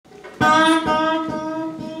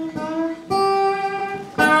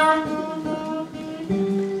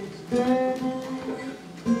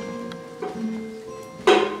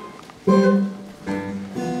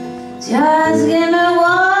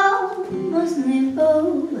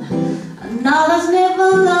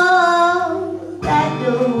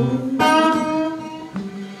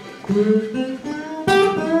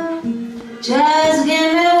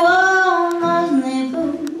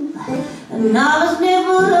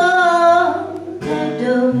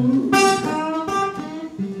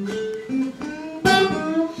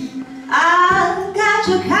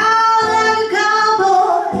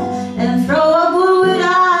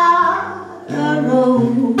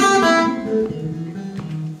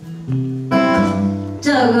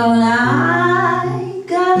Doggone, I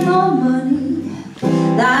got more money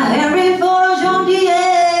than Henry Ford, John Deere.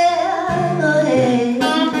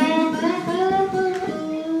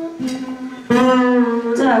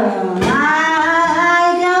 Doggone,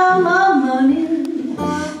 I got more money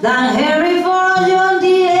than Henry Ford, John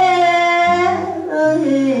Deere.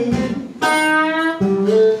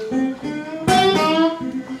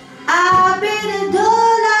 I paid the door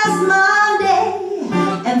last Monday,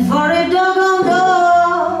 and for a doggone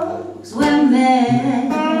dogs went mad.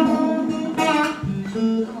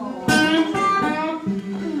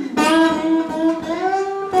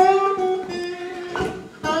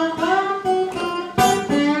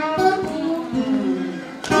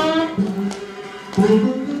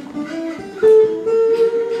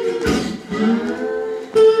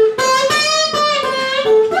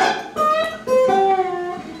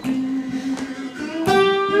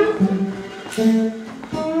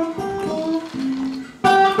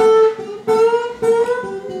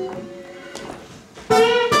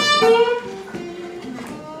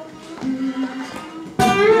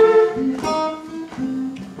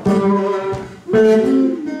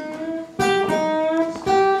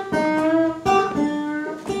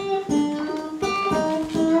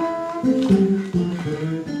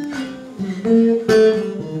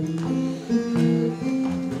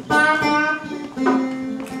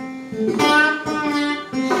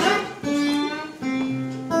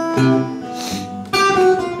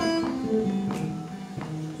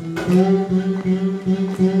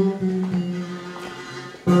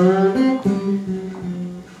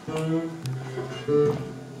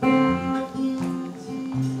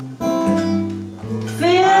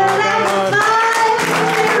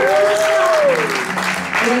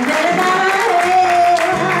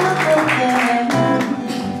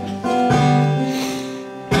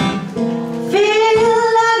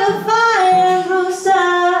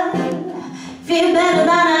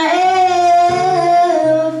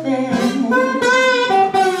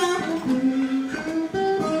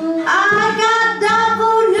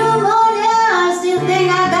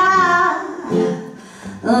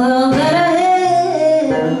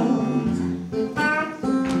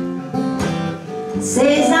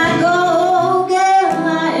 Says I go get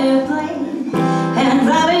my airplane and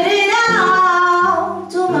drive it out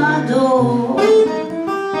to my door.